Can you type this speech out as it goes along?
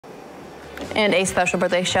And a special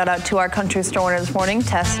birthday shout out to our country store owner this morning,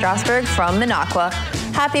 Tess Strasberg from Minocqua.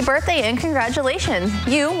 Happy birthday and congratulations.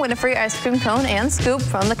 You win a free ice cream cone and scoop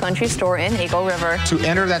from the country store in Eagle River. To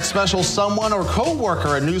enter that special someone or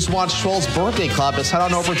co-worker at Newswatch Troll's birthday club, just head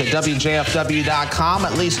on over to WJFW.com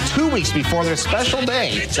at least 2 weeks before their special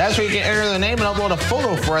day. That's where you can enter their name and upload a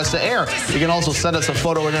photo for us to air. You can also send us a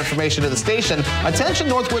photo and information to the station. Attention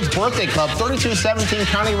Northwoods Birthday Club, 3217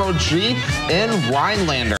 County Road G in Rhinelander.